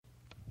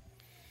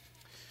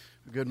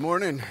Good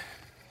morning.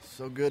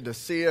 So good to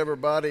see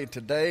everybody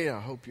today. I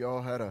hope you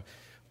all had a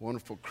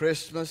wonderful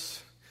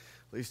Christmas,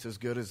 at least as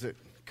good as it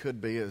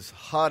could be, as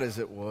hot as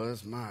it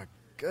was. My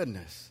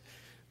goodness.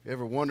 You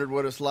ever wondered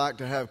what it's like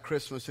to have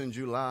Christmas in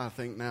July? I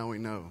think now we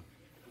know.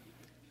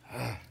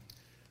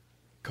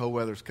 Cold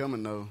weather's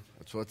coming, though.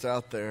 That's what's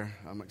out there.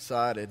 I'm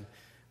excited.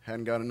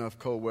 Hadn't got enough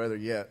cold weather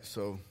yet,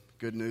 so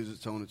good news,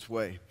 it's on its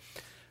way.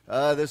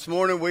 This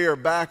morning we are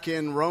back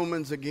in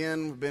Romans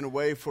again. We've been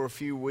away for a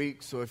few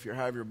weeks, so if you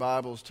have your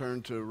Bibles,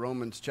 turn to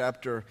Romans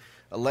chapter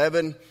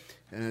 11.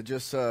 And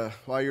just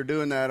while you're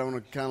doing that, I want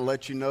to kind of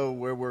let you know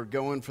where we're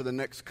going for the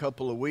next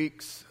couple of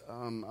weeks.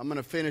 I'm going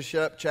to finish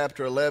up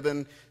chapter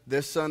 11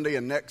 this Sunday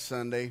and next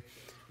Sunday.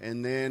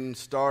 And then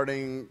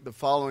starting the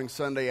following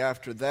Sunday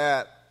after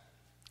that,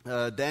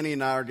 Danny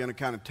and I are going to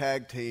kind of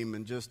tag team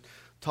and just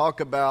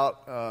talk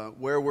about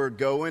where we're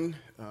going.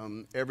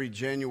 Every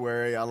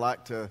January I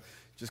like to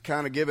just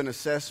kind of give an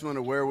assessment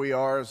of where we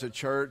are as a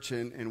church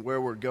and where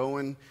we're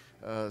going.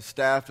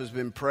 Staff has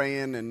been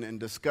praying and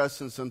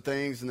discussing some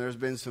things, and there's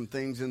been some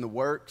things in the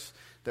works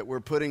that we're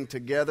putting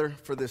together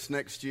for this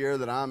next year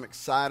that I'm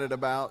excited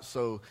about.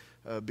 So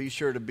be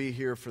sure to be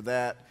here for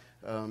that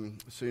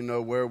so you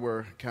know where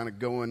we're kind of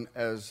going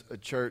as a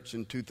church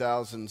in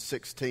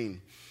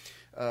 2016.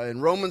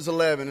 In Romans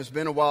 11, it's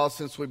been a while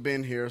since we've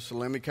been here, so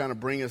let me kind of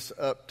bring us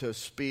up to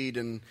speed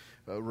and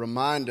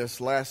remind us.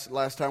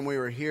 Last time we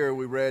were here,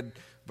 we read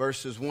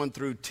verses 1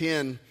 through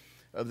 10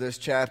 of this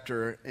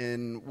chapter,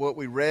 and what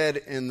we read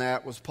in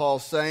that was Paul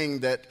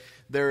saying that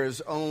there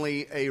is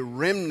only a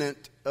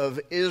remnant of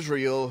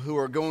Israel who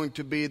are going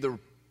to be the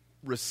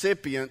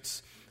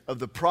recipients of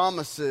the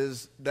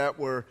promises that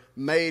were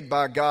made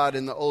by God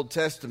in the Old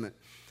Testament.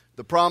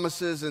 The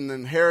promises and the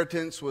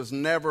inheritance was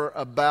never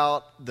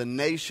about the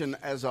nation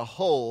as a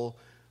whole,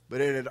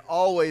 but it had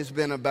always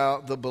been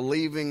about the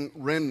believing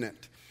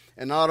remnant.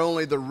 And not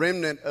only the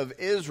remnant of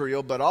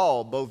Israel, but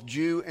all, both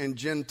Jew and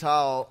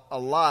Gentile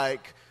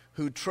alike,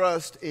 who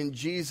trust in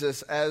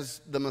Jesus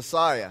as the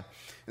Messiah.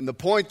 And the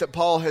point that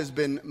Paul has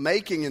been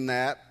making in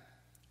that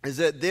is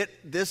that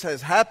this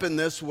has happened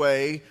this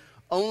way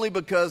only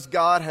because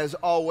God has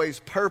always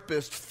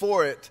purposed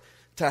for it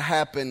to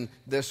happen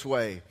this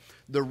way.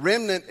 The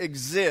remnant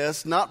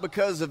exists not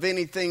because of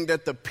anything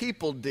that the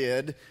people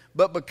did,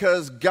 but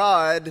because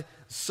God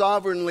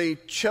sovereignly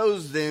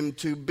chose them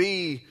to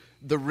be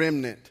the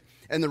remnant.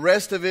 And the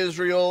rest of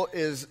Israel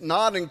is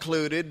not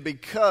included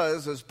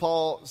because, as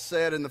Paul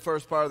said in the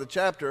first part of the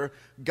chapter,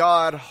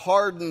 God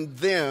hardened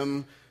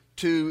them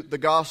to the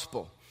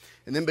gospel.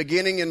 And then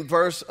beginning in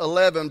verse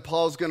 11,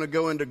 Paul's going to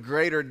go into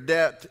greater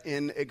depth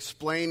in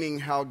explaining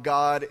how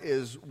God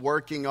is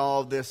working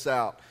all this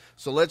out.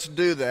 So let's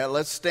do that.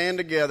 Let's stand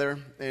together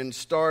and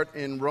start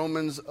in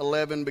Romans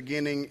 11,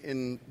 beginning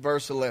in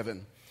verse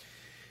 11.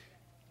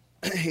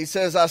 He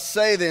says, I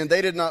say then,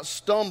 they did not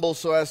stumble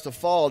so as to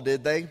fall,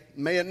 did they?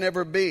 May it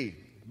never be.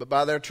 But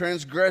by their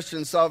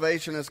transgression,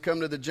 salvation has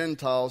come to the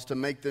Gentiles to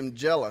make them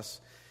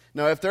jealous.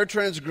 Now, if their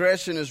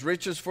transgression is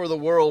riches for the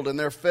world and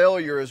their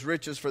failure is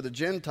riches for the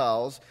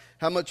Gentiles,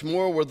 how much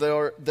more will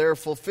their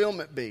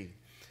fulfillment be?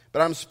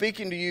 But I'm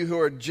speaking to you who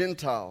are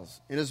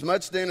Gentiles.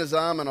 Inasmuch then as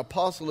I am an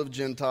apostle of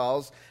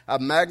Gentiles, I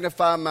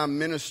magnify my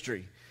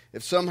ministry,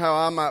 if somehow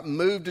I might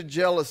move to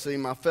jealousy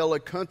my fellow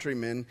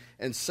countrymen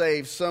and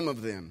save some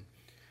of them.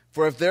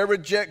 For if their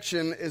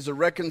rejection is a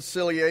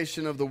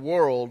reconciliation of the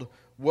world,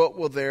 what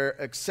will their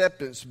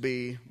acceptance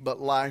be but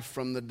life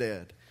from the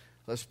dead?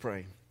 Let's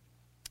pray.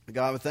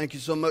 God, we thank you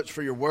so much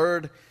for your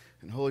word.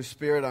 And Holy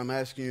Spirit, I'm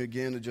asking you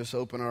again to just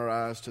open our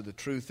eyes to the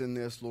truth in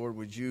this. Lord,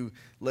 would you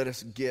let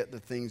us get the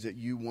things that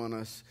you want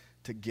us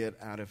to get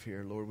out of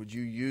here, Lord? Would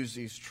you use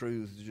these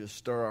truths to just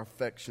stir our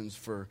affections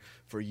for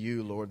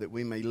you, Lord, that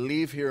we may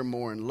leave here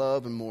more in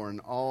love and more in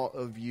awe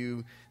of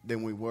you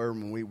than we were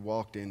when we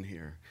walked in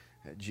here.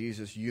 That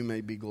Jesus, you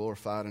may be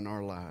glorified in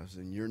our lives.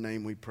 In your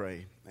name we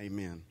pray.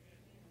 Amen.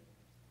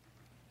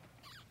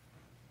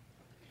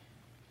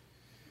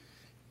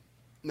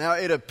 Now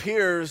it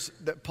appears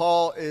that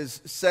Paul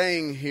is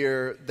saying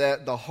here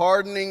that the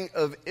hardening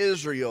of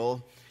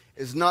Israel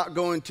is not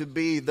going to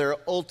be their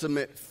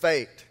ultimate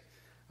fate.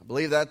 I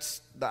believe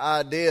that's the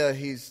idea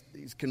he's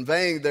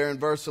conveying there in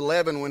verse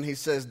 11 when he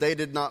says they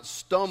did not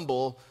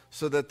stumble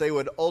so that they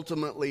would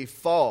ultimately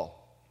fall.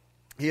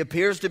 He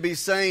appears to be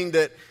saying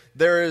that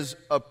there is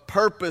a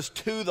purpose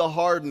to the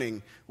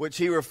hardening, which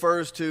he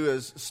refers to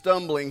as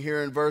stumbling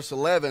here in verse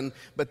 11,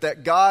 but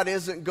that God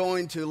isn't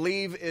going to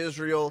leave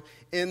Israel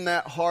in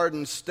that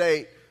hardened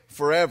state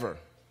forever.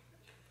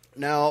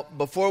 Now,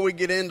 before we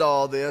get into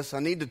all this, I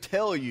need to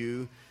tell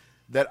you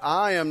that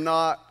I am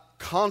not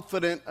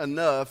confident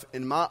enough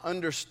in my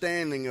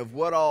understanding of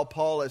what all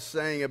Paul is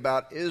saying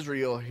about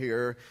Israel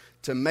here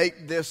to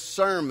make this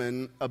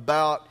sermon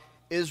about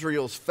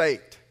Israel's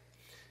fate.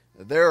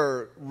 There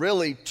are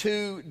really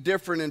two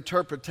different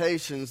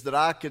interpretations that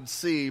I could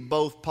see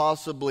both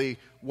possibly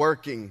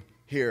working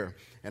here.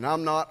 And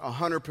I'm not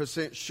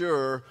 100%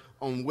 sure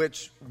on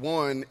which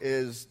one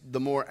is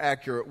the more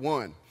accurate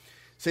one.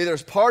 See,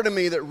 there's part of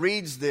me that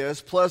reads this,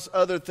 plus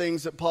other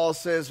things that Paul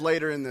says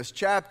later in this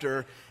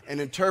chapter, and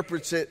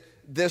interprets it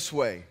this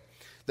way.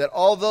 That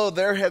although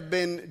there have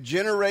been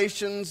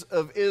generations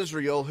of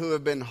Israel who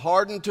have been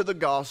hardened to the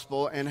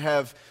gospel and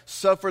have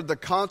suffered the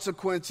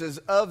consequences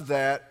of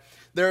that,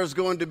 there is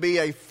going to be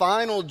a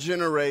final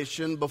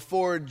generation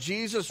before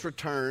Jesus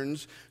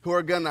returns who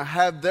are going to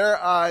have their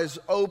eyes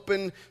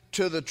open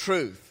to the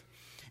truth.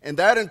 And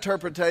that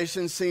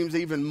interpretation seems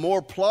even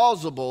more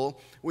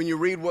plausible when you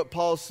read what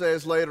Paul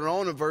says later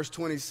on in verse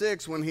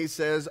 26 when he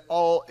says,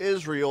 all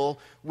Israel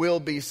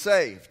will be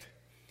saved.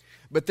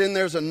 But then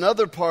there's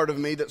another part of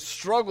me that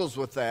struggles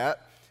with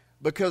that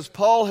because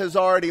Paul has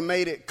already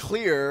made it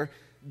clear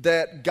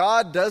that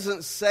God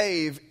doesn't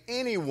save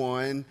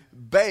anyone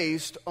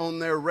based on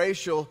their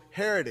racial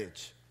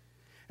heritage.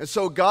 And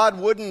so God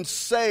wouldn't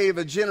save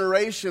a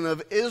generation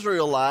of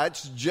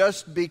Israelites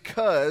just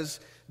because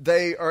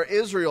they are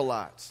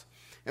Israelites.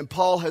 And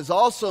Paul has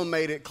also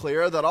made it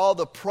clear that all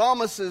the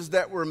promises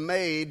that were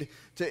made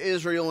to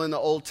Israel in the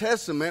Old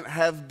Testament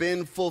have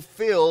been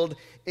fulfilled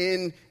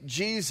in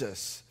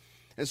Jesus.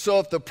 And so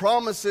if the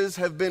promises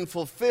have been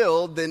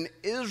fulfilled, then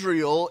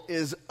Israel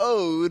is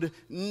owed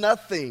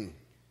nothing,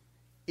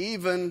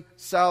 even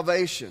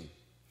salvation.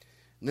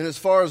 And then as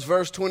far as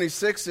verse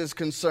 26 is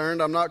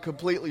concerned, I'm not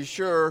completely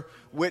sure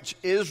which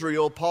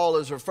Israel Paul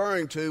is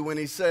referring to when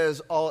he says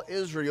all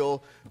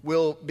Israel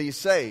will be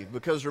saved.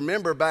 Because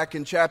remember, back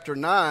in chapter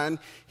 9,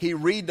 he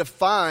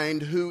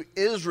redefined who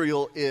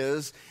Israel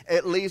is,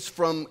 at least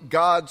from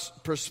God's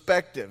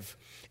perspective.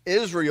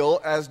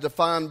 Israel, as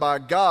defined by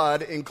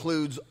God,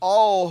 includes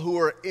all who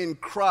are in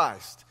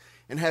Christ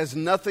and has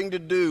nothing to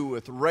do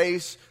with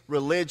race,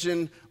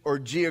 religion, or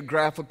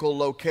geographical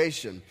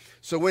location.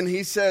 So when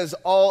he says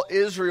all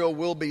Israel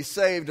will be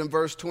saved in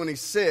verse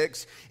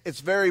 26,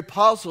 it's very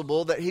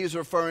possible that he's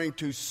referring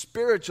to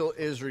spiritual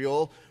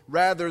Israel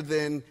rather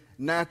than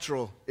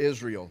natural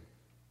Israel.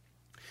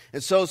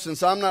 And so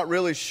since I'm not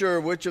really sure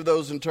which of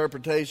those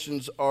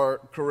interpretations are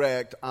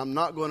correct, I'm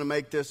not going to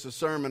make this a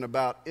sermon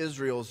about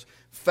Israel's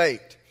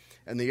fate.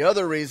 And the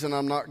other reason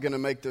I'm not going to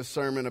make this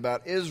sermon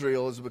about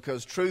Israel is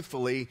because,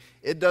 truthfully,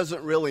 it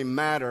doesn't really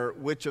matter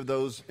which of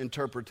those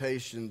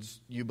interpretations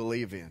you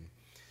believe in.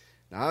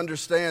 Now, I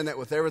understand that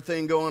with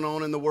everything going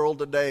on in the world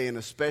today, and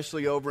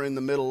especially over in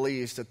the Middle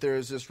East, that there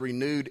is this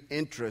renewed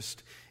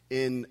interest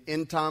in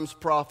end times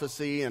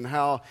prophecy and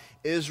how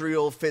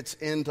Israel fits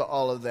into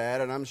all of that.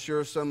 And I'm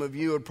sure some of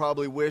you would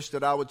probably wish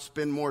that I would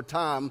spend more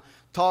time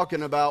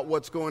talking about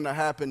what's going to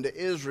happen to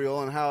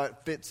Israel and how it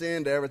fits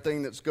into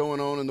everything that's going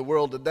on in the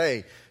world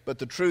today. But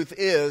the truth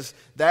is,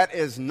 that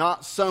is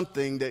not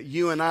something that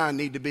you and I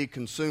need to be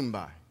consumed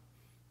by.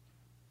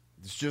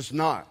 It's just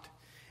not.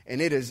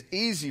 And it is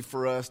easy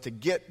for us to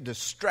get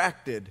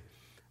distracted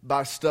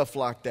by stuff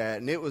like that.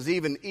 And it was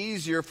even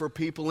easier for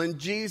people in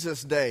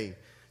Jesus' day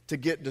to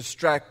get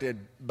distracted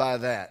by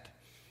that.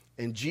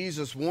 And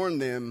Jesus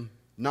warned them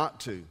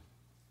not to.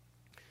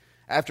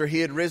 After he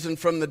had risen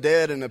from the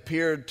dead and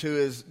appeared to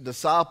his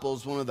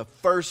disciples, one of the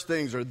first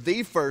things, or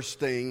the first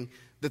thing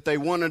that they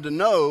wanted to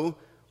know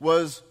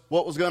was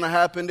what was going to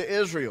happen to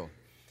Israel.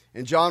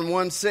 In John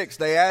 1:6,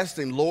 they asked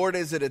him, Lord,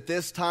 is it at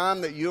this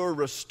time that you are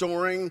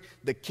restoring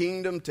the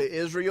kingdom to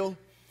Israel?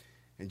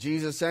 And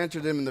Jesus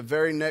answered them in the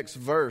very next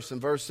verse.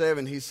 In verse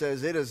 7, he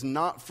says, it is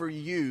not for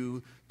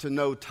you to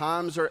know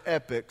times or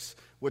epochs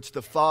which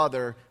the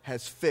Father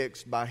has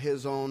fixed by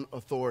his own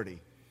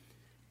authority.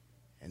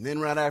 And then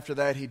right after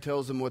that, he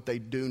tells them what they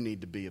do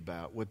need to be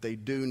about, what they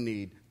do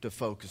need to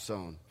focus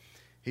on.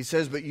 He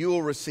says, but you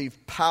will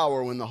receive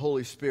power when the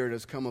Holy Spirit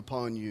has come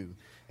upon you.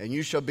 And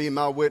you shall be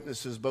my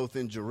witnesses both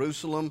in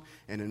Jerusalem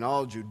and in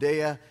all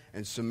Judea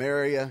and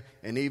Samaria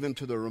and even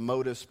to the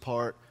remotest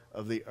part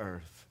of the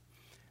earth.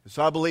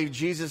 So I believe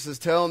Jesus is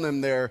telling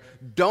them there,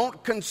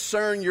 don't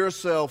concern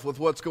yourself with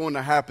what's going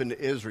to happen to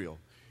Israel.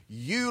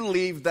 You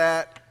leave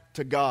that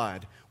to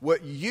God.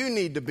 What you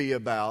need to be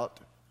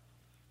about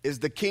is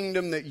the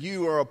kingdom that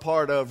you are a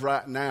part of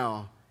right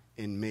now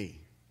in me.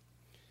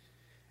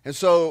 And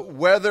so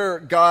whether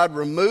God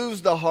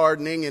removes the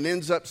hardening and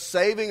ends up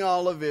saving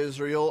all of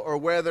Israel, or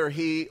whether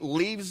he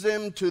leaves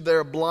them to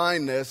their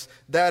blindness,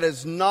 that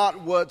is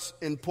not what's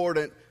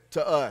important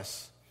to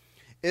us.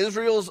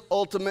 Israel's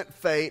ultimate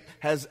fate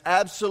has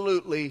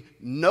absolutely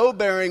no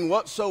bearing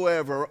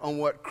whatsoever on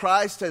what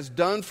Christ has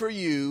done for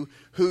you,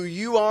 who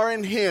you are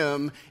in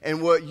him,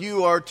 and what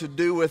you are to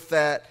do with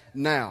that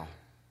now.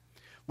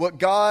 What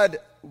God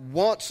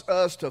wants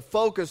us to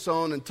focus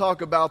on and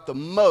talk about the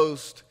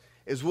most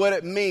is what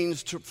it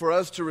means for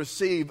us to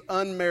receive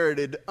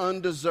unmerited,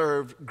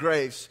 undeserved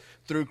grace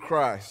through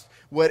Christ.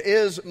 What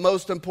is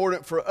most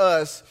important for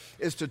us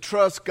is to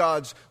trust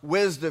God's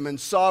wisdom and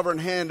sovereign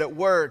hand at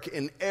work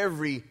in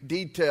every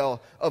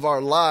detail of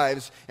our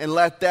lives, and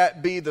let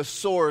that be the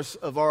source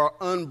of our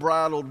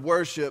unbridled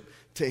worship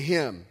to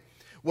him.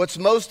 What's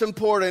most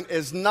important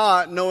is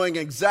not knowing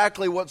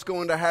exactly what's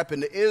going to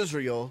happen to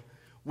Israel.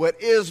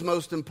 What is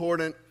most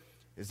important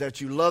is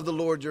that you love the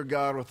Lord your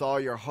God with all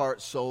your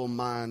heart, soul,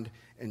 mind,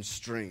 and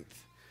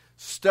strength.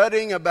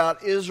 studying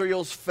about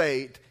Israel's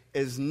fate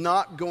is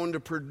not going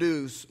to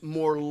produce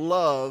more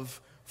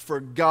love for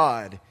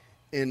God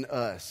in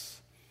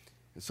us.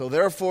 And so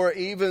therefore,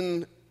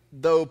 even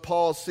though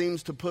Paul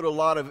seems to put a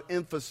lot of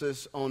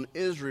emphasis on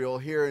Israel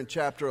here in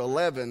chapter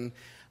 11,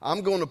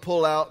 I'm going to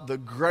pull out the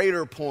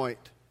greater point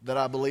that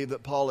I believe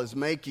that Paul is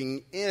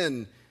making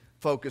in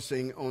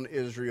focusing on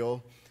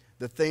Israel,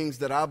 the things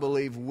that I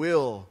believe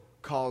will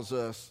cause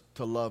us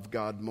to love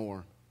God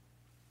more.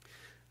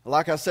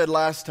 Like I said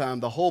last time,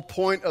 the whole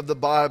point of the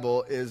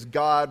Bible is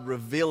God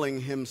revealing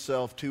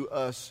Himself to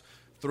us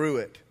through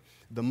it.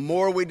 The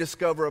more we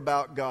discover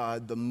about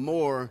God, the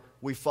more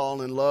we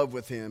fall in love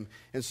with Him.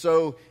 And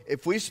so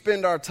if we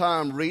spend our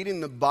time reading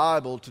the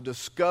Bible to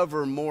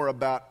discover more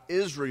about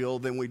Israel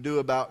than we do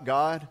about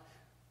God,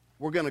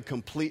 we're going to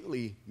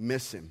completely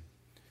miss Him.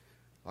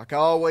 Like I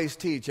always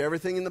teach,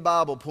 everything in the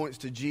Bible points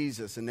to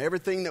Jesus, and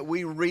everything that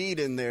we read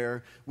in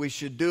there, we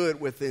should do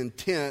it with the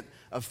intent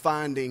of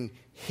finding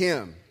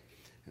Him.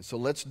 And so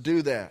let's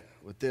do that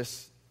with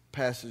this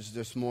passage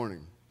this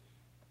morning.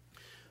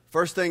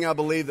 First thing I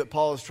believe that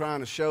Paul is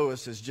trying to show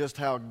us is just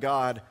how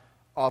God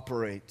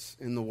operates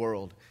in the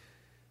world.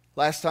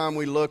 Last time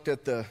we looked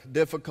at the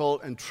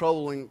difficult and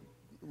troubling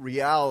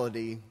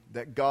reality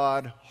that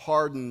God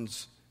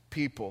hardens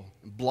people,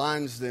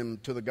 blinds them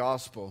to the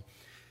gospel.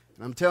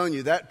 And I'm telling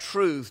you, that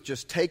truth,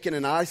 just taken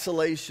in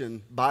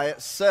isolation by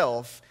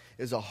itself,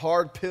 is a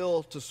hard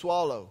pill to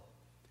swallow.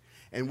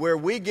 And where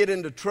we get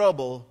into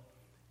trouble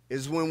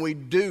is when we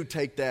do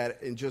take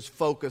that and just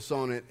focus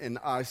on it in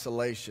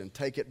isolation,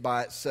 take it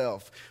by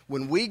itself.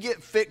 When we get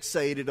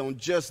fixated on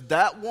just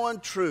that one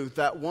truth,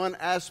 that one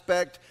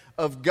aspect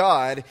of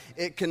God,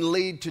 it can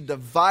lead to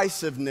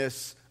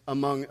divisiveness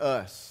among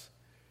us.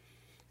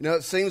 You know,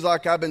 it seems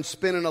like I've been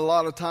spending a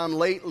lot of time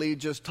lately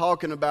just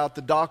talking about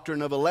the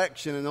doctrine of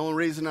election, and the only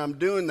reason I'm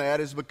doing that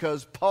is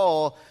because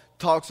Paul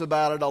talks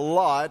about it a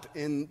lot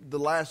in the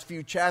last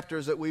few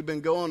chapters that we've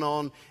been going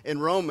on in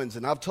Romans.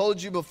 And I've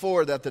told you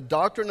before that the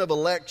doctrine of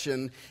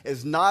election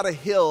is not a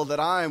hill that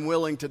I am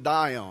willing to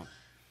die on.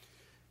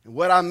 And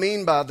what I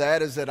mean by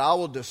that is that I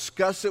will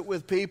discuss it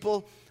with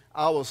people,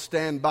 I will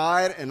stand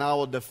by it, and I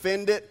will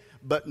defend it,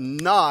 but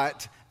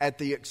not at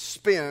the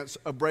expense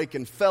of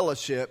breaking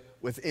fellowship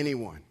with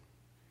anyone.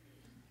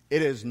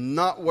 It is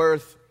not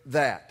worth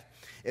that.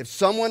 If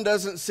someone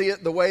doesn't see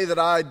it the way that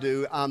I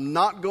do, I'm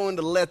not going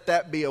to let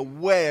that be a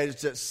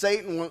wedge that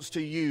Satan wants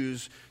to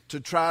use to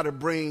try to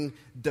bring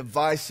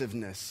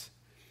divisiveness.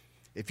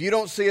 If you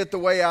don't see it the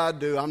way I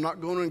do, I'm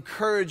not going to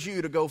encourage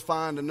you to go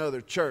find another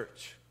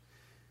church.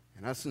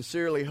 And I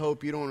sincerely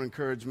hope you don't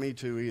encourage me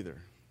to either,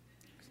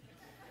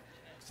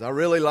 because I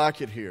really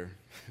like it here.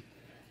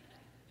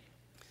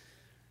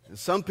 And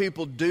some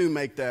people do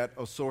make that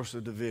a source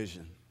of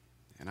division.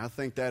 And I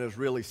think that is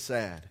really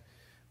sad,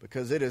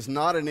 because it is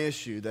not an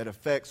issue that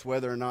affects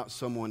whether or not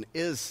someone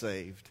is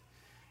saved.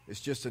 It's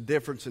just a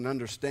difference in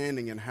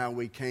understanding in how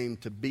we came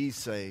to be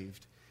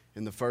saved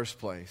in the first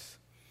place.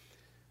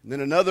 And then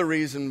another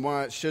reason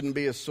why it shouldn't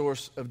be a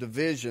source of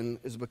division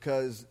is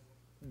because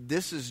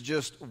this is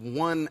just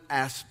one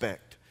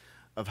aspect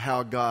of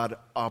how God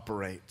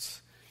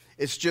operates.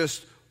 It's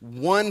just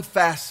one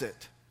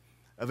facet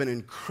of an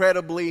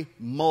incredibly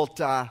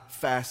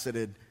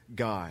multifaceted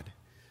God.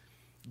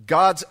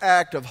 God's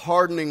act of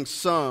hardening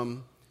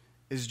some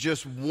is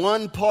just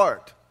one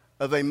part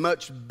of a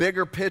much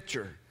bigger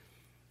picture,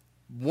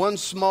 one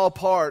small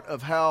part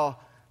of how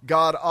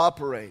God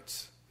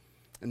operates.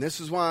 And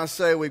this is why I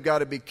say we've got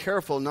to be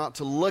careful not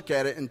to look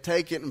at it and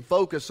take it and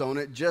focus on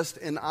it just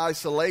in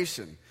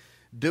isolation.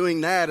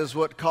 Doing that is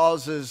what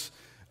causes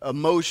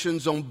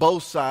emotions on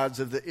both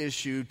sides of the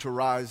issue to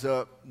rise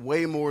up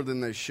way more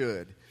than they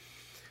should.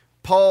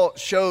 Paul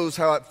shows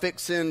how it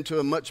fits into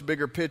a much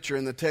bigger picture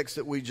in the text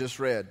that we just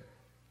read.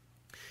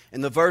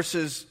 In the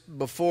verses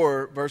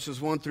before,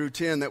 verses 1 through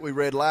 10 that we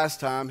read last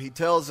time, he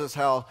tells us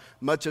how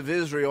much of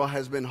Israel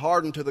has been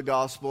hardened to the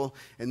gospel,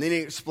 and then he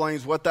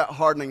explains what that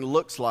hardening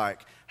looks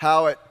like,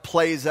 how it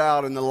plays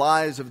out in the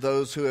lives of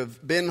those who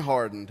have been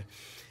hardened.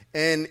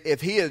 And if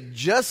he had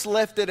just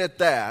left it at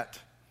that,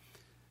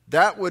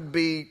 that would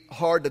be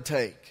hard to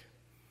take.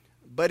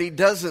 But he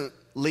doesn't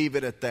leave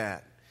it at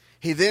that.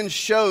 He then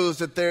shows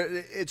that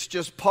it's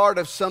just part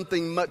of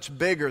something much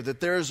bigger, that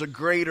there is a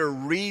greater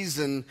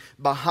reason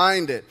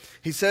behind it.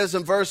 He says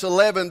in verse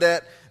 11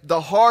 that the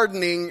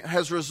hardening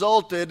has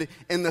resulted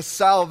in the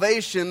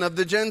salvation of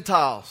the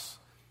Gentiles.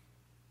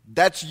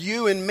 That's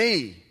you and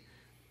me.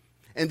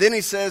 And then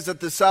he says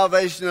that the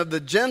salvation of the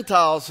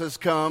Gentiles has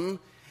come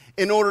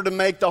in order to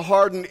make the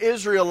hardened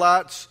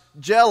Israelites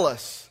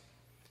jealous.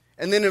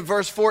 And then in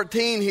verse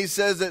 14 he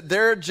says that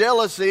their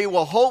jealousy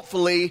will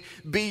hopefully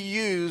be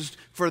used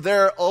for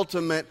their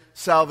ultimate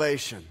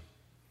salvation.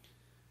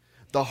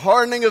 The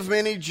hardening of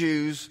many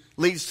Jews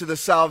leads to the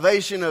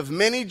salvation of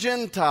many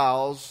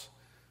Gentiles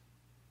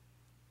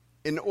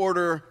in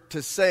order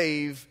to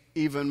save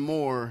even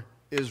more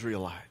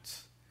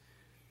Israelites.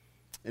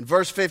 In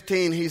verse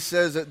 15, he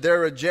says that their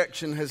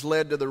rejection has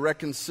led to the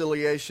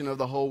reconciliation of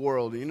the whole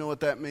world. Do you know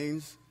what that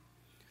means?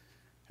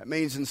 That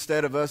means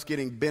instead of us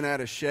getting bent out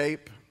of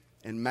shape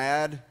and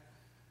mad,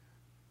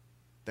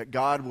 that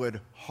God would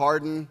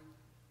harden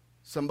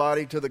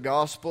somebody to the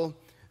gospel,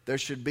 there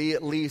should be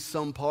at least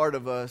some part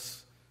of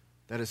us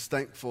that is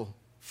thankful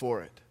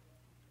for it.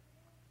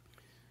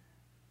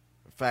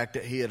 The fact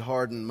that he had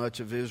hardened much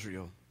of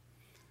Israel.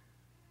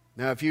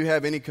 Now, if you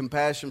have any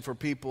compassion for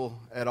people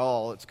at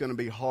all, it's going to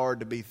be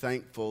hard to be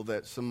thankful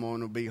that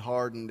someone will be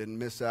hardened and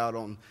miss out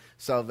on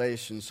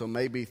salvation. So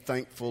maybe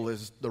thankful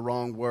is the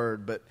wrong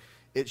word, but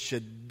it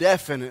should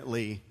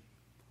definitely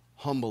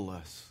humble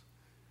us.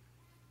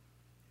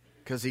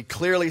 Because he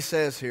clearly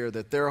says here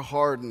that their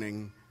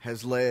hardening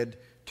has led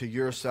to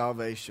your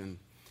salvation.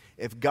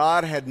 If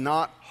God had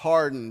not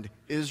hardened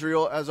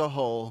Israel as a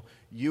whole,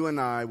 you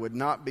and I would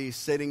not be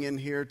sitting in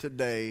here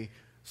today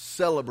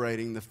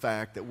celebrating the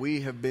fact that we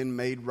have been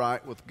made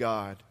right with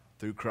God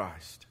through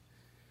Christ.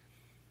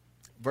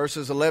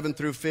 Verses 11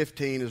 through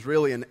 15 is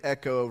really an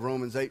echo of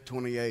Romans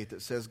 8:28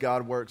 that says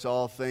God works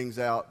all things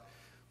out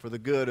for the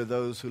good of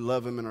those who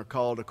love Him and are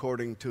called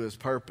according to His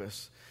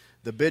purpose.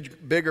 The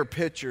bigger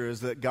picture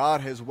is that God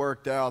has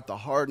worked out the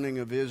hardening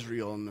of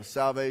Israel and the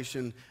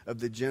salvation of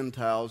the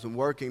Gentiles and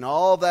working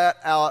all that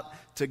out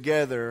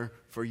together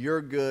for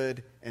your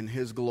good and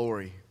His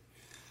glory.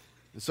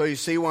 And so you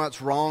see why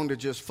it's wrong to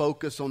just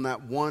focus on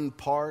that one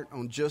part,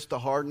 on just the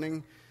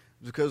hardening,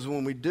 because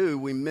when we do,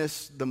 we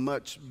miss the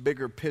much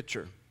bigger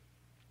picture.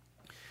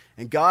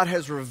 And God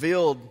has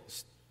revealed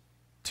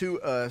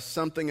to us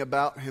something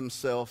about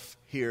Himself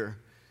here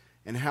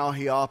and how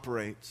He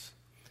operates,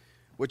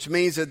 which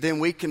means that then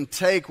we can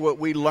take what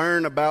we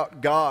learn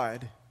about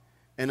God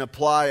and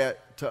apply it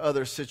to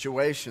other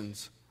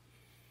situations.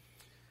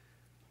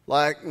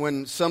 Like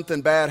when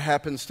something bad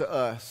happens to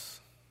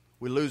us,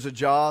 we lose a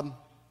job,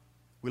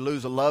 we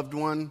lose a loved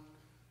one,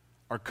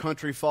 our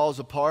country falls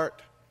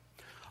apart.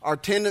 Our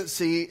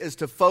tendency is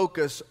to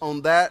focus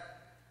on that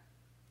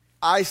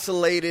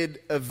isolated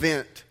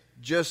event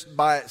just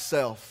by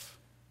itself.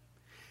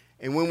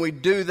 And when we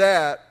do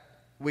that,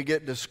 we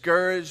get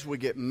discouraged, we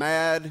get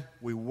mad,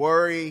 we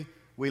worry,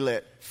 we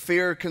let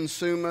fear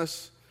consume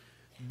us.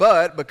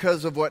 But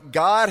because of what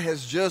God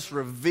has just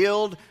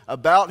revealed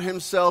about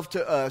Himself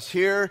to us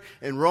here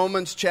in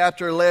Romans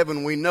chapter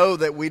 11, we know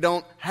that we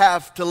don't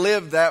have to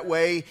live that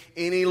way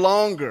any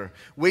longer.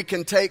 We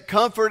can take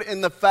comfort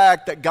in the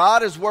fact that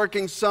God is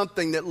working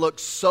something that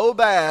looks so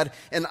bad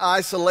in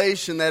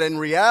isolation that in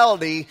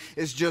reality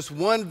is just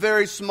one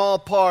very small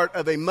part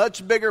of a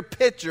much bigger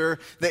picture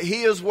that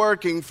He is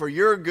working for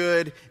your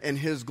good and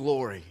His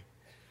glory.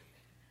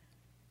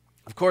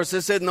 Of course,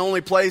 this isn't the only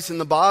place in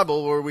the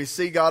Bible where we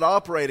see God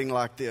operating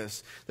like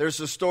this. There's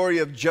the story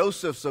of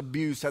Joseph's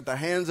abuse at the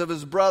hands of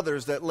his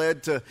brothers that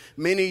led to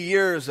many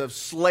years of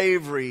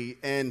slavery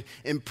and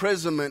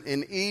imprisonment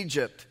in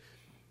Egypt.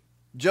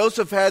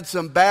 Joseph had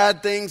some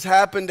bad things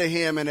happen to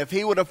him, and if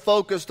he would have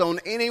focused on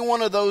any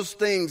one of those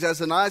things as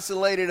an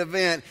isolated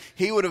event,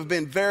 he would have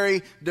been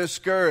very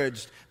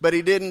discouraged. But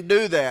he didn't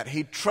do that.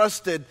 He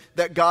trusted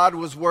that God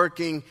was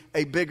working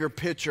a bigger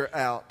picture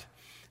out.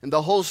 And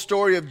the whole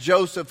story of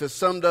Joseph is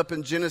summed up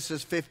in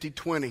Genesis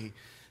 50:20.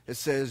 It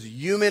says,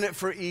 "You meant it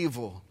for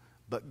evil,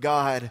 but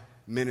God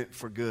meant it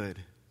for good."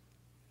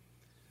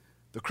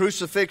 The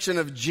crucifixion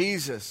of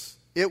Jesus,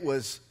 it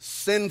was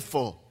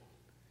sinful.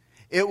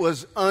 It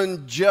was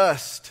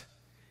unjust,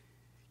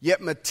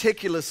 yet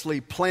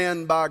meticulously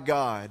planned by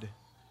God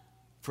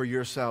for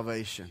your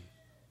salvation.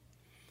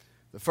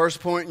 The first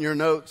point in your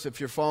notes, if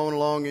you're following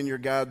along in your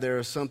guide there,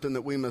 is something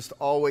that we must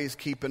always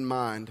keep in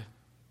mind.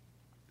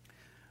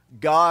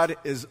 God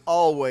is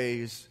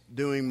always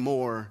doing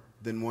more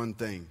than one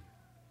thing.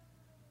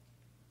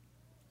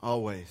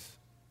 Always.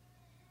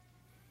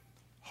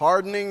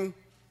 Hardening,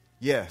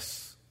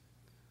 yes,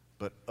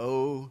 but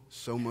oh,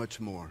 so much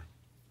more.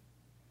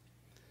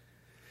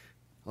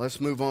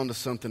 Let's move on to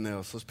something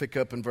else. Let's pick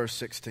up in verse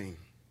 16.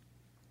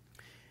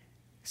 It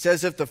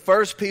says, "If the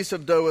first piece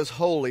of dough is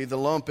holy, the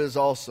lump is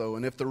also,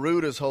 and if the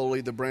root is holy,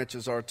 the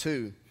branches are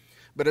too.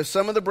 But if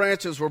some of the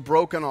branches were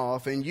broken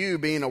off, and you,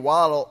 being a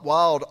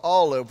wild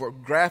olive, were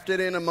grafted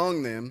in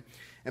among them,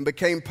 and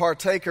became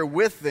partaker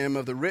with them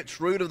of the rich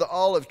root of the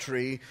olive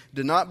tree,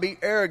 do not be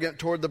arrogant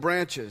toward the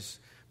branches.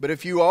 But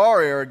if you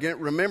are arrogant,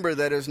 remember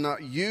that it is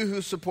not you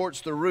who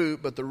supports the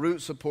root, but the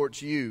root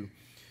supports you.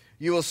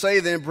 You will say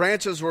then,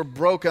 branches were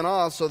broken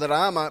off so that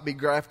I might be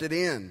grafted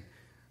in.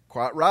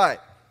 Quite right.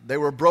 They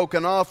were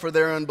broken off for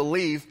their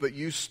unbelief, but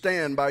you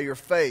stand by your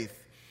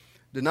faith.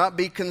 Do not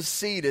be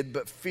conceited,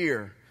 but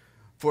fear.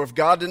 For if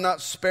God did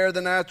not spare the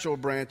natural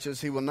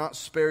branches, He will not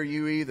spare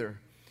you either.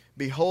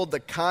 Behold the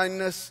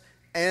kindness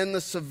and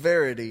the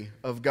severity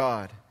of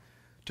God.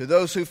 To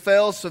those who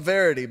fell,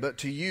 severity, but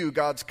to you,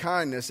 God's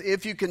kindness,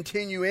 if you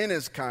continue in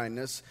His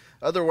kindness.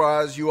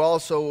 Otherwise, you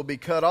also will be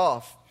cut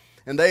off.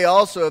 And they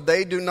also, if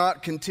they do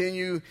not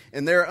continue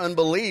in their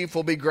unbelief,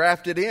 will be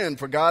grafted in,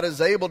 for God is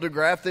able to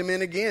graft them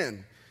in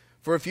again.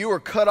 For if you were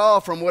cut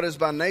off from what is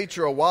by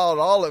nature a wild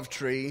olive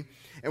tree,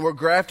 and were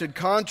grafted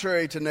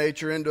contrary to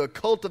nature into a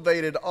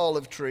cultivated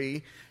olive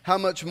tree, how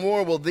much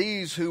more will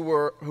these who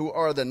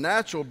are the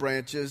natural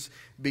branches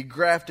be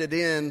grafted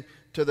in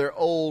to their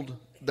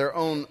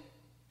own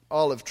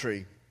olive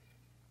tree?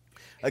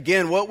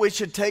 Again, what we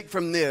should take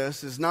from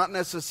this is not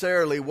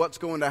necessarily what's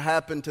going to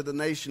happen to the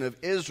nation of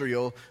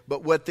Israel,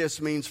 but what this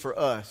means for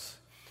us.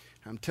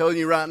 I'm telling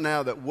you right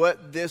now that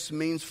what this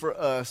means for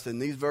us in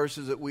these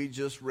verses that we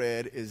just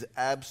read is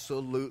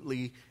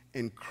absolutely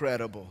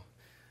incredible.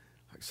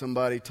 Like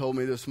somebody told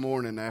me this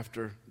morning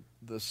after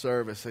the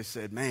service, they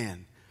said,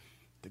 man,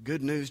 the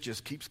good news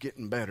just keeps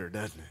getting better,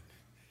 doesn't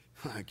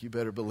it? Like, you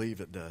better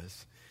believe it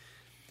does.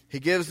 He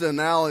gives the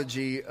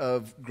analogy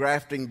of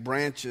grafting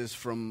branches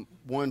from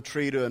one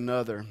tree to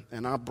another.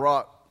 And I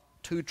brought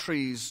 2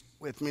 trees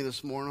with me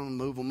this morning. I'll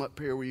move them up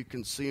here where you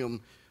can see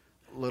them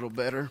a little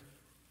better.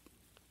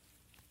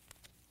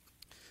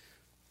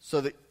 So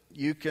that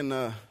you can,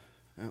 that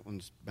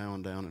one's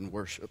bowing down in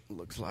worship, it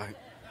looks like.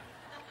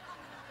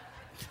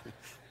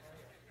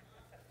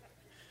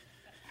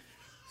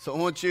 So I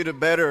want you to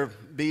better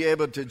be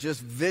able to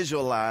just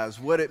visualize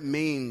what it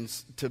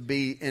means to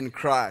be in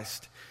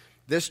Christ.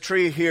 This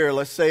tree here,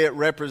 let's say it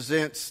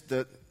represents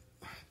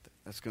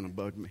that's going to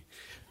bug me,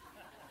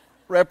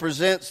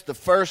 represents the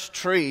first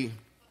tree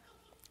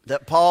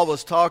that Paul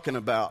was talking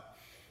about.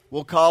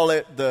 We'll call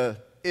it the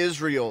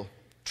Israel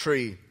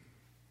tree.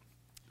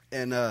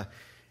 And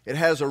it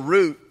has a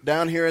root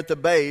down here at the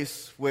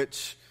base,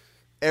 which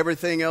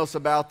everything else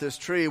about this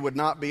tree would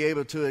not be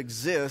able to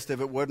exist if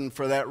it wasn't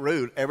for that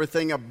root.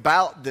 Everything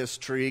about this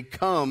tree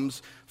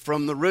comes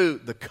from the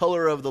root, the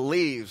color of the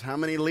leaves, how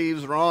many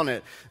leaves are on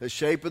it, the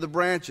shape of the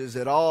branches.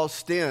 It all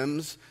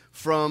stems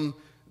from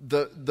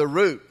the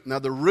root. Now,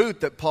 the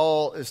root that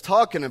Paul is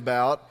talking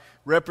about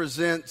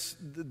represents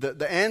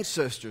the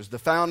ancestors, the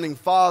founding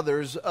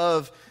fathers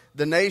of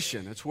the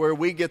nation. It's where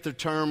we get the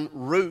term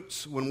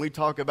roots when we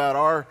talk about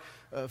our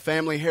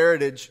family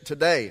heritage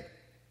today.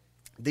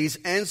 These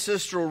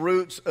ancestral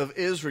roots of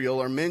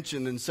Israel are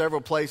mentioned in several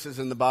places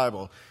in the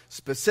Bible.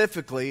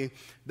 Specifically,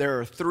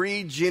 there are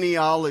 3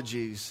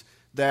 genealogies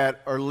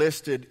that are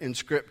listed in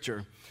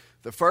Scripture.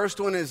 The first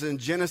one is in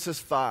Genesis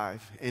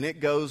 5, and it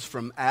goes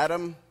from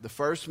Adam, the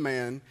first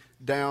man,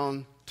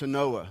 down to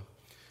Noah.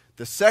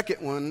 The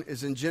second one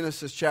is in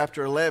Genesis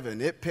chapter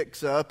 11. It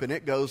picks up and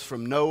it goes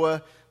from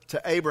Noah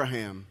to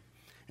Abraham.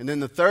 And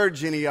then the third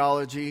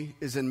genealogy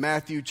is in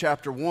Matthew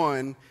chapter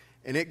 1,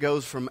 and it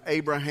goes from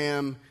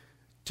Abraham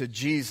to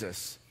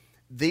Jesus.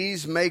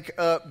 These make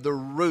up the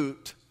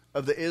root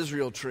of the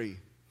Israel tree.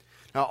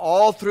 Now,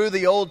 all through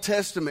the Old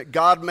Testament,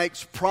 God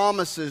makes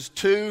promises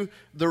to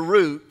the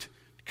root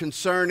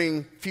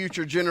concerning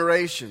future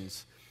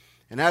generations.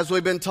 And as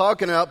we've been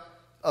talking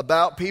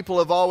about, people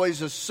have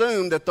always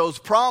assumed that those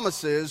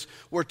promises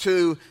were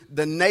to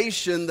the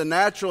nation, the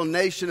natural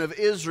nation of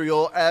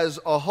Israel as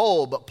a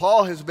whole. But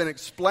Paul has been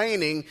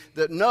explaining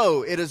that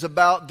no, it is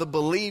about the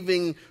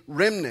believing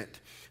remnant.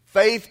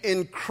 Faith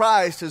in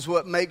Christ is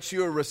what makes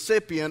you a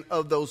recipient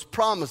of those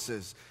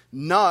promises,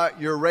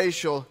 not your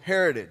racial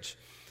heritage.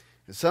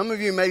 And some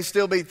of you may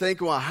still be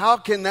thinking, well, how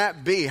can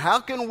that be? How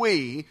can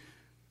we,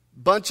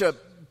 bunch of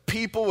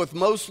people with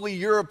mostly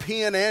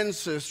European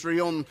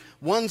ancestry on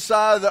one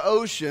side of the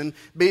ocean,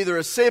 be the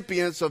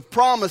recipients of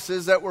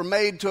promises that were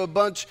made to a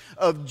bunch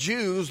of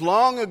Jews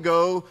long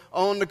ago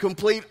on the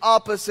complete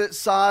opposite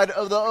side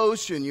of the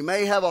ocean? You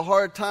may have a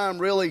hard time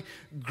really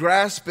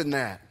grasping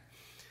that.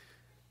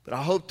 But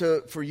I hope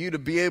for you to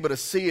be able to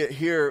see it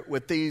here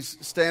with these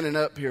standing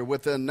up here.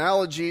 With the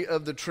analogy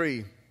of the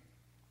tree,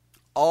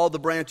 all the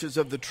branches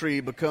of the tree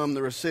become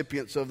the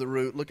recipients of the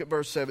root. Look at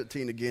verse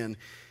 17 again.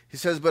 He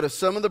says, but if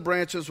some of the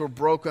branches were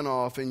broken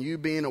off, and you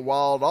being a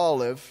wild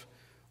olive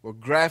were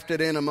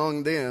grafted in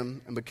among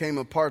them, and became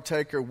a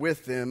partaker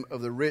with them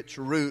of the rich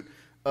root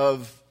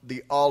of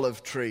the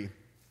olive tree.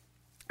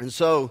 And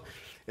so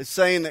it's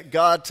saying that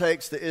God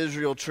takes the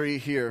Israel tree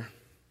here,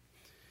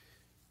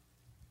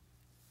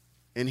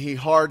 and he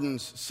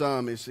hardens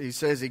some. He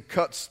says he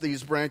cuts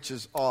these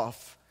branches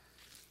off.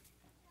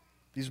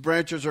 These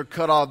branches are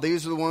cut off.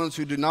 These are the ones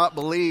who do not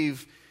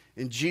believe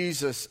in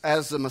Jesus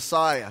as the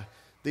Messiah.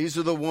 These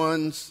are the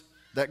ones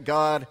that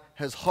God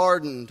has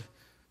hardened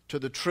to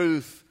the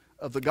truth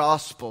of the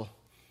gospel.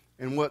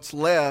 And what's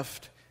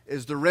left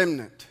is the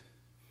remnant.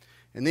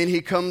 And then he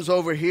comes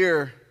over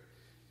here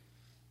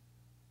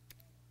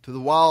to the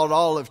wild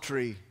olive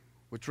tree,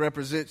 which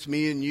represents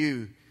me and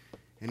you.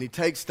 And he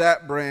takes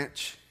that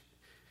branch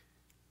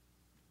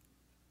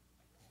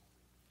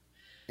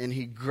and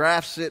he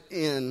grafts it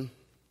in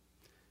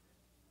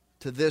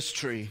to this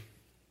tree.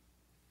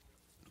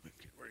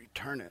 Where you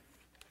turn it.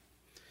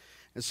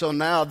 And so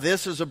now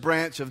this is a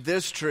branch of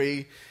this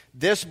tree.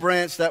 This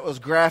branch that was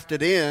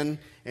grafted in,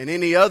 and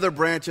any other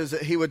branches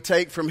that he would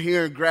take from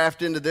here and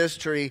graft into this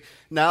tree,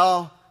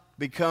 now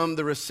become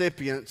the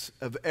recipients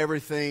of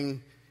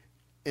everything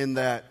in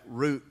that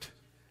root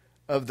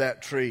of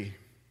that tree.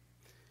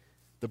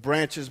 The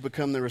branches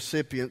become the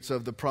recipients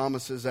of the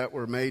promises that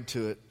were made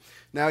to it.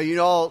 Now,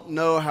 you all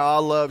know how I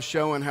love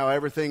showing how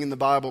everything in the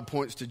Bible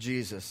points to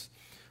Jesus.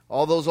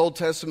 All those Old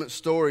Testament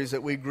stories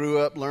that we grew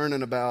up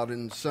learning about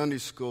in Sunday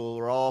school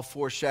are all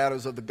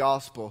foreshadows of the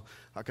gospel,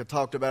 like I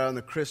talked about in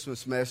the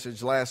Christmas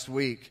message last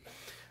week.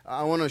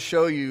 I want to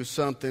show you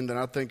something that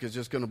I think is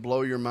just going to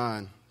blow your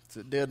mind. It's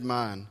a dead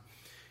mind.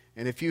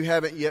 And if you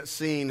haven't yet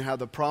seen how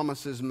the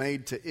promises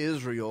made to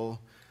Israel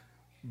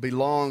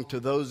belong to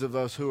those of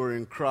us who are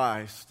in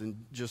Christ,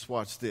 then just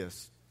watch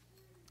this.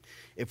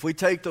 If we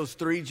take those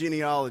three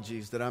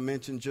genealogies that I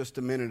mentioned just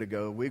a minute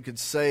ago, we could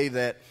say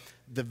that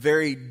the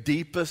very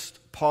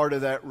deepest part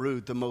of that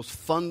root, the most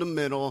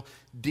fundamental,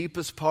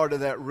 deepest part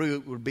of that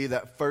root would be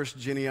that first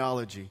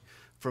genealogy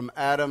from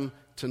Adam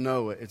to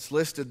Noah. It's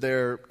listed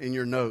there in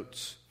your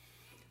notes.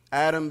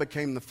 Adam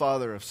became the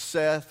father of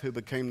Seth, who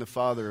became the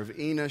father of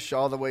Enosh,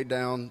 all the way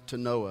down to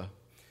Noah.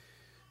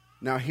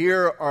 Now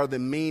here are the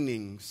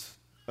meanings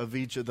of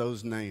each of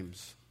those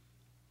names.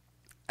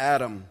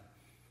 Adam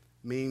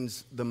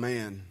means the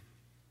man.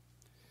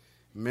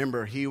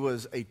 Remember, he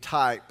was a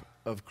type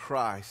of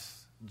Christ.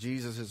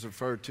 Jesus is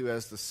referred to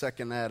as the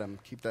second Adam.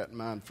 Keep that in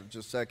mind for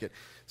just a second.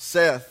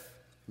 Seth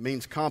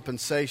means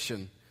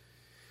compensation.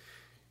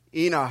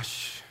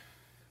 Enosh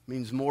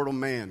means mortal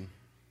man.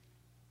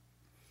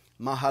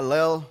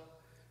 Mahalel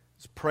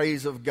is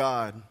praise of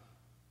God.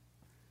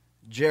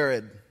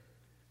 Jared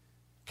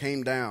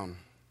came down.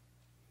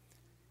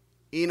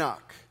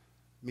 Enoch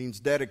means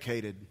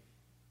dedicated.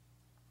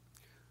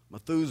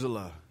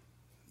 Methuselah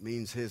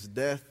means his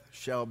death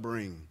shall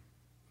bring.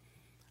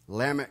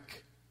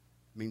 Lamech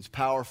means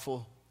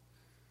powerful.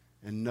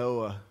 And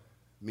Noah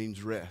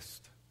means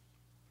rest.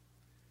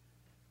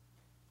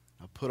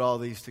 Now put all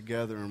these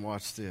together and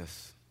watch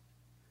this.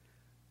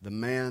 The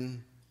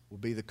man will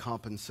be the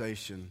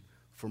compensation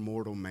for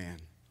mortal man.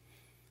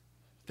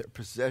 Their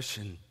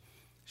possession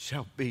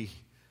shall be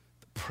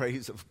the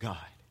praise of God.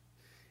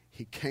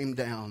 He came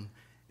down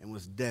and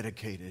was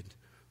dedicated,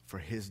 for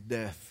his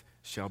death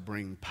shall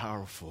bring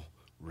powerful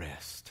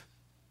rest.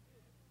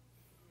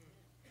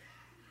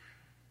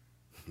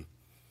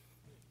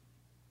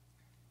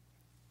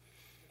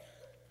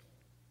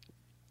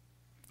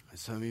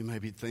 Some of you may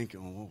be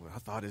thinking, well, I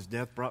thought his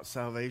death brought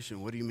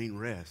salvation. What do you mean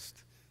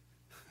rest?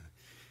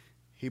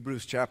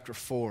 Hebrews chapter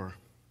 4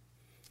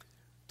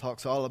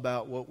 talks all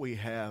about what we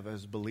have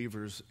as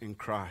believers in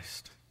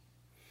Christ.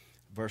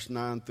 Verse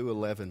 9 through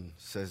 11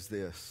 says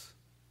this.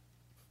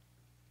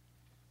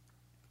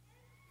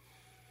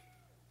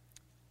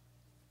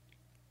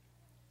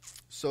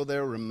 So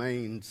there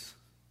remains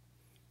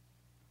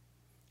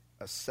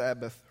a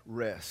Sabbath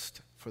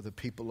rest for the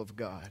people of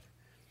God.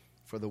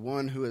 For the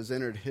one who has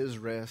entered his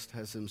rest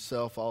has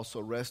himself also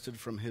rested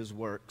from his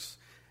works,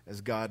 as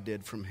God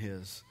did from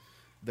his.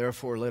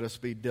 Therefore, let us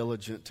be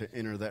diligent to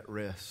enter that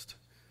rest.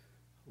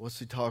 What's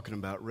he talking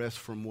about? Rest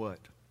from what?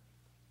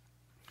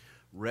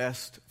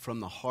 Rest from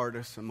the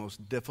hardest and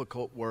most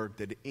difficult work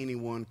that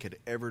anyone could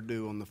ever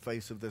do on the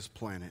face of this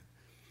planet,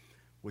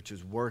 which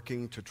is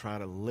working to try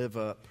to live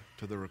up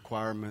to the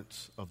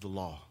requirements of the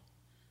law.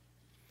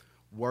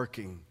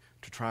 Working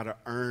to try to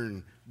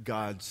earn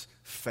God's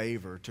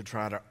favor, to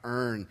try to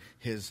earn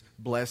his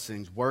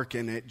blessings,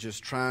 working at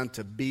just trying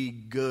to be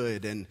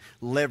good and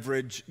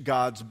leverage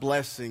God's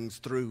blessings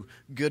through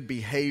good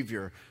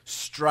behavior,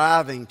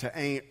 striving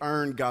to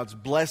earn God's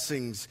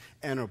blessings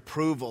and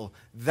approval.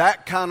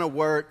 That kind of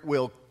work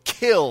will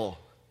kill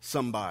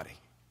somebody.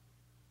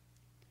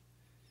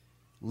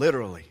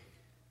 Literally.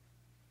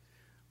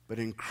 But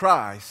in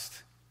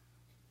Christ,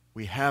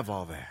 we have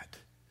all that.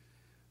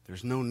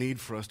 There's no need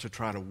for us to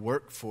try to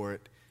work for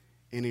it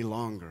any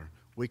longer.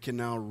 We can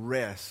now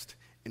rest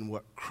in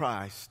what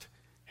Christ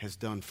has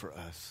done for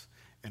us.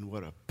 And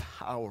what a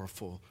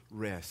powerful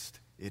rest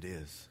it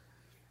is.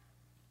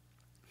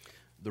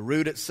 The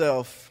root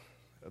itself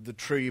of the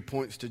tree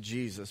points to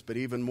Jesus. But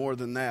even more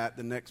than that,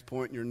 the next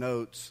point in your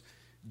notes,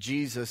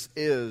 Jesus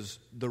is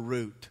the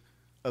root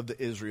of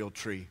the Israel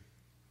tree.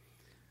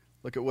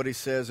 Look at what he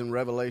says in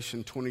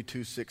Revelation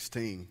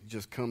 22:16. He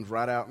just comes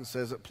right out and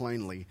says it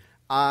plainly.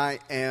 I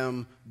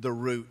am the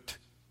root,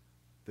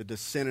 the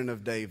descendant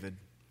of David,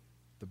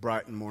 the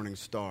bright and morning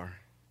star.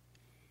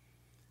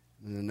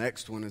 And the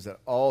next one is that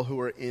all who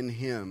are in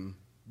him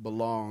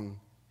belong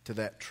to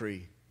that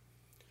tree.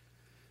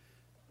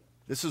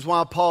 This is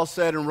why Paul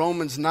said in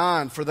Romans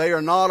 9, for they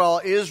are not all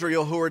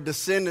Israel who are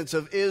descendants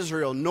of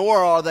Israel, nor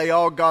are they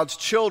all God's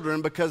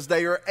children, because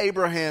they are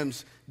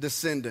Abraham's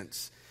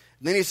descendants.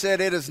 And then he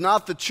said, it is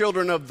not the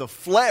children of the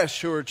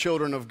flesh who are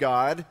children of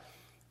God,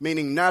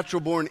 meaning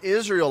natural-born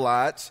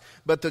Israelites,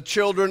 but the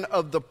children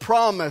of the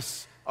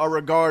promise are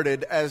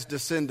regarded as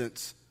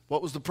descendants.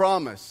 What was the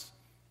promise?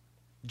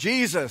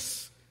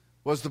 Jesus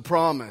was the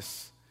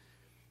promise.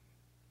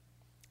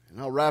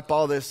 And I'll wrap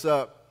all this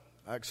up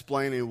by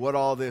explaining what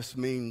all this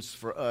means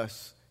for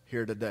us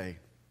here today.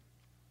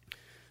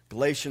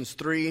 Galatians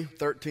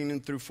 3:13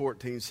 and through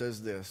 14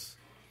 says this.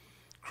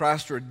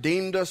 Christ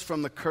redeemed us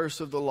from the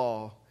curse of the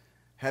law,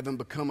 having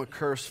become a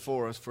curse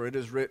for us, for it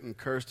is written,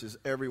 cursed is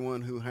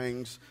everyone who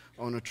hangs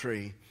on a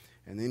tree.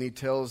 And then he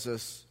tells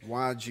us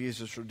why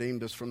Jesus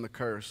redeemed us from the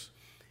curse.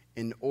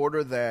 In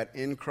order that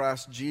in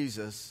Christ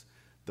Jesus,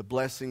 the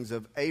blessings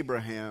of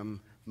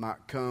Abraham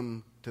might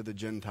come to the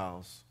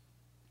Gentiles.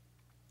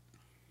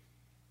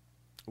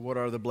 What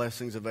are the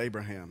blessings of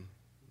Abraham?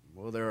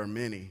 Well, there are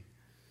many.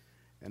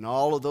 And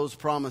all of those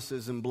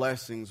promises and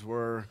blessings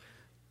were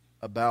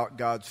about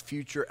God's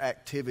future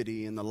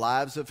activity in the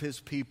lives of his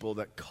people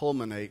that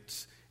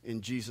culminates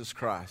in Jesus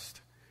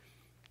Christ.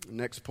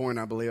 Next point,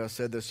 I believe I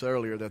said this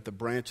earlier, that the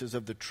branches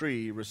of the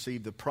tree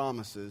receive the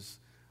promises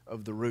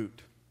of the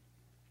root.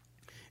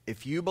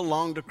 If you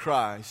belong to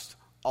Christ,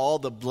 all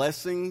the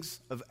blessings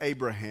of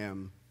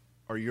Abraham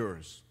are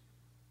yours.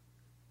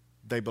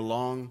 They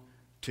belong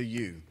to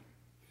you.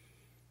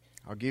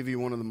 I'll give you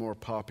one of the more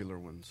popular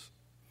ones.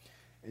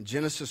 In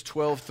Genesis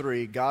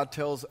 12:3, God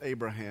tells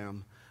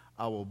Abraham,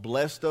 I will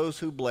bless those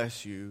who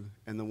bless you,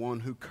 and the one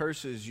who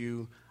curses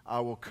you I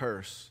will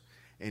curse.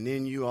 And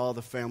in you all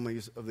the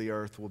families of the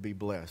earth will be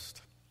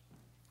blessed.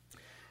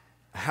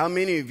 How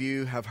many of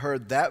you have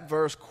heard that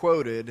verse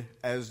quoted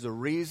as the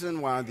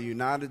reason why the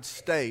United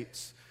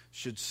States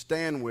should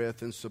stand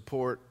with and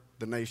support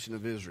the nation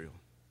of Israel?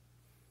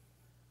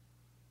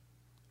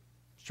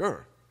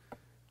 Sure.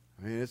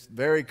 I mean, it's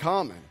very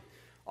common.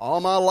 All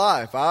my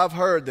life, I've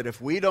heard that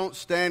if we don't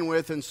stand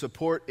with and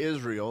support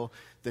Israel,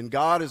 then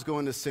God is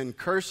going to send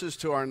curses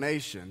to our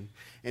nation.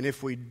 And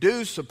if we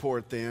do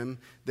support them,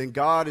 then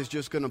God is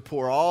just going to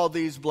pour all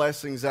these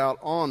blessings out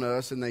on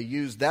us. And they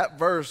use that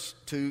verse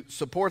to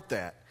support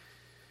that.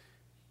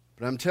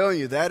 But I'm telling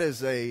you, that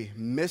is a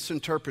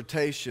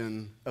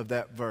misinterpretation of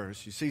that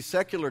verse. You see,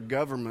 secular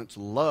governments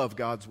love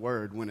God's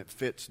word when it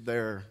fits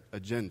their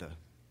agenda.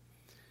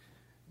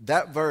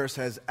 That verse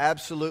has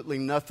absolutely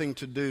nothing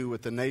to do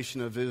with the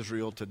nation of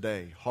Israel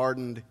today,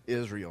 hardened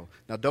Israel.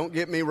 Now, don't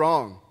get me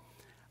wrong.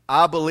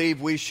 I believe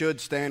we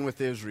should stand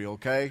with Israel,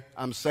 okay?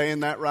 I'm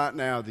saying that right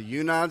now. The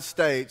United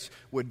States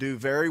would do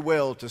very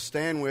well to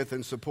stand with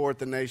and support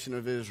the nation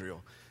of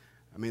Israel.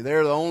 I mean,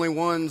 they're the only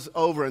ones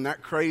over in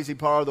that crazy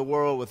part of the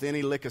world with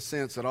any lick of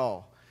sense at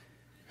all.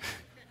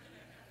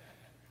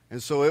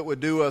 And so it would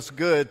do us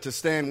good to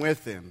stand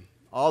with them.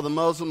 All the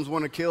Muslims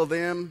want to kill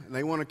them, and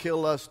they want to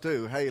kill us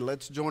too. Hey,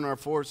 let's join our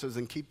forces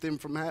and keep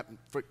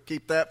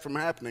that from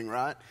happening,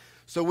 right?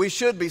 So we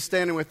should be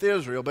standing with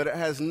Israel, but it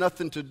has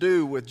nothing to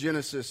do with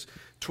Genesis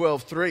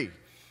 12:3. I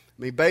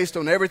mean, based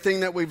on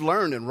everything that we've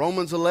learned in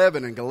Romans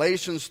 11 and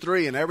Galatians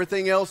 3 and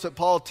everything else that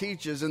Paul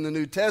teaches in the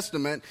New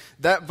Testament,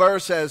 that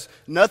verse has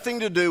nothing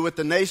to do with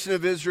the nation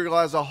of Israel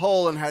as a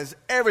whole and has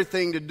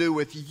everything to do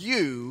with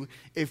you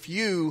if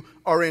you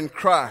are in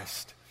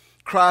Christ.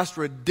 Christ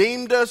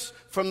redeemed us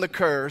from the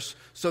curse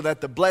so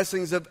that the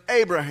blessings of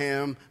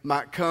Abraham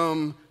might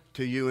come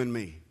to you and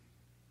me,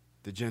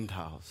 the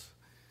Gentiles.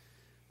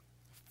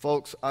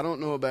 Folks, I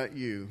don't know about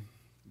you,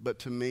 but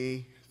to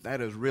me, that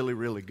is really,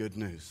 really good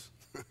news.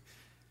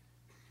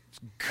 It's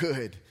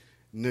good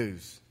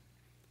news.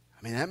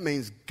 I mean, that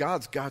means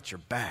God's got your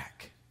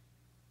back.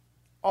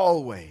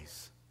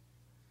 Always.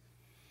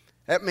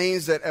 That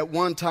means that at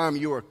one time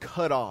you were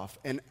cut off,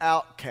 an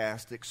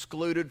outcast,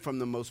 excluded from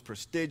the most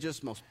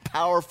prestigious, most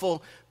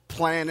powerful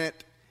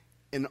planet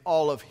in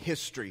all of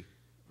history.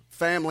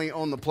 Family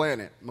on the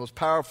planet. Most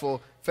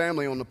powerful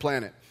family on the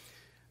planet.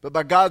 But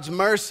by God's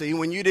mercy,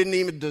 when you didn't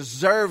even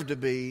deserve to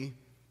be,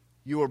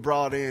 you were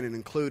brought in and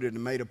included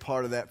and made a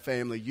part of that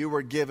family. You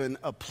were given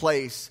a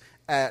place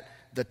at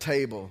the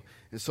table.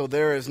 And so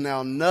there is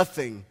now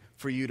nothing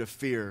for you to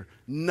fear,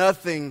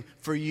 nothing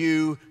for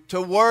you to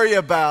worry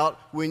about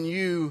when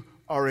you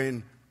are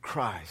in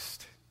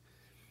Christ.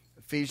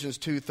 Ephesians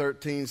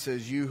 2:13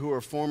 says, you who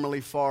are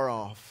formerly far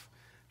off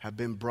have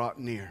been brought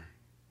near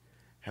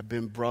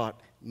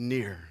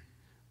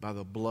by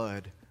the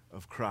blood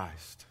of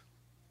Christ.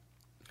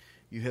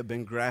 You have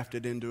been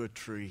grafted into a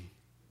tree,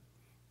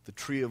 the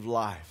tree of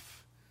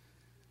life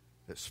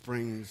that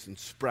springs and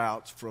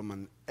sprouts from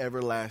an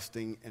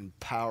everlasting and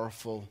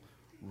powerful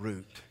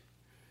root.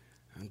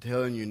 I'm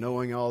telling you,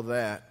 knowing all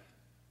that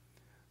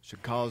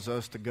should cause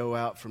us to go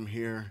out from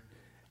here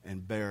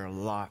and bear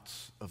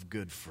lots of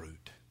good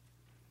fruit.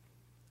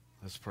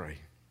 Let's pray.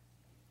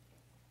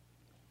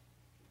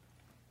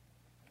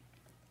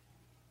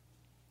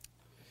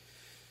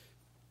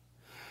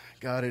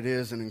 God, it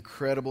is an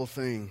incredible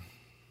thing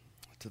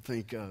to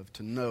think of,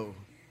 to know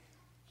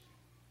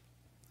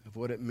of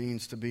what it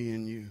means to be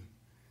in you.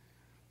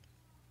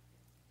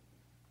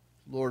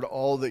 Lord,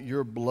 all that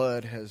your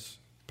blood has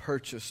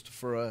purchased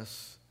for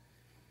us,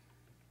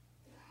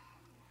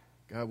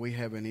 God, we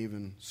haven't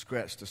even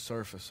scratched the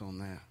surface on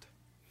that.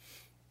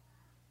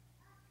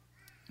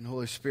 And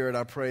Holy Spirit,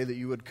 I pray that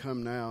you would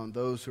come now, and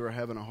those who are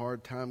having a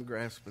hard time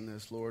grasping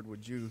this, Lord,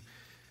 would you,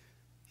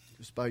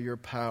 just by your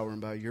power and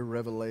by your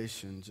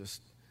revelation,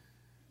 just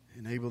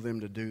enable them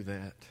to do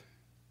that.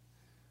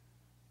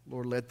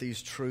 Lord, let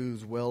these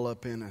truths well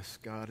up in us,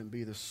 God, and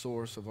be the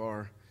source of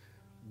our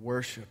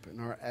worship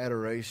and our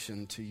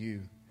adoration to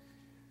you.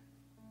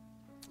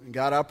 And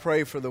God, I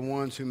pray for the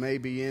ones who may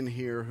be in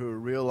here who are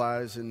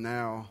realizing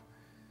now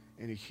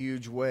in a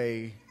huge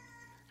way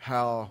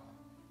how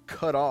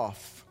cut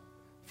off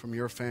from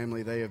your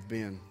family they have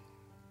been.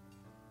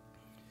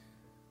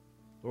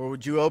 Lord,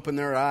 would you open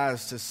their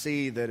eyes to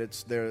see that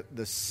it's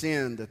the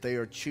sin that they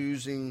are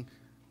choosing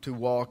to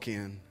walk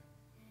in,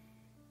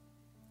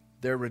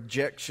 their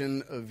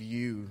rejection of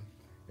you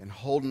and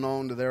holding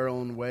on to their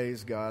own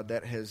ways, God,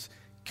 that has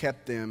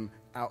kept them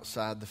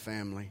outside the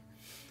family.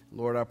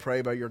 Lord, I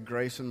pray by your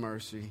grace and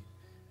mercy,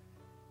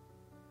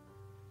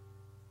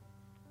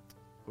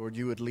 Lord,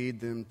 you would lead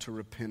them to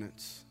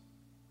repentance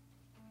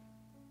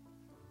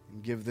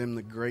and give them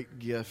the great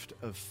gift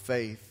of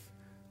faith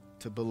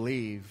to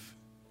believe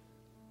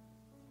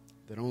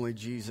that only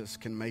Jesus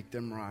can make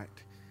them right,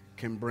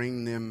 can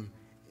bring them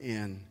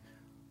in.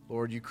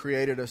 Lord, you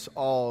created us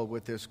all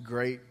with this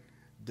great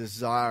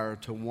desire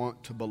to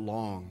want to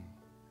belong.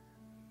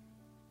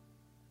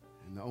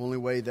 And the only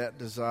way that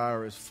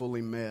desire is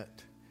fully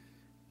met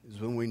is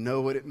when we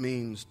know what it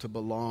means to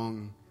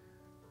belong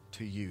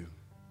to you.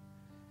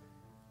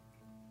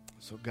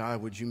 So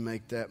God, would you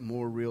make that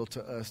more real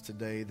to us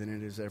today than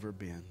it has ever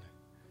been?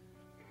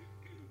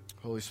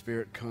 Holy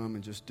Spirit, come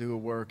and just do a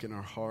work in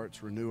our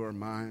hearts, renew our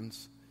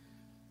minds.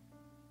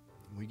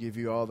 We give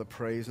you all the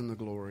praise and the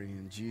glory.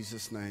 In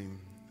Jesus' name,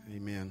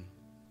 amen.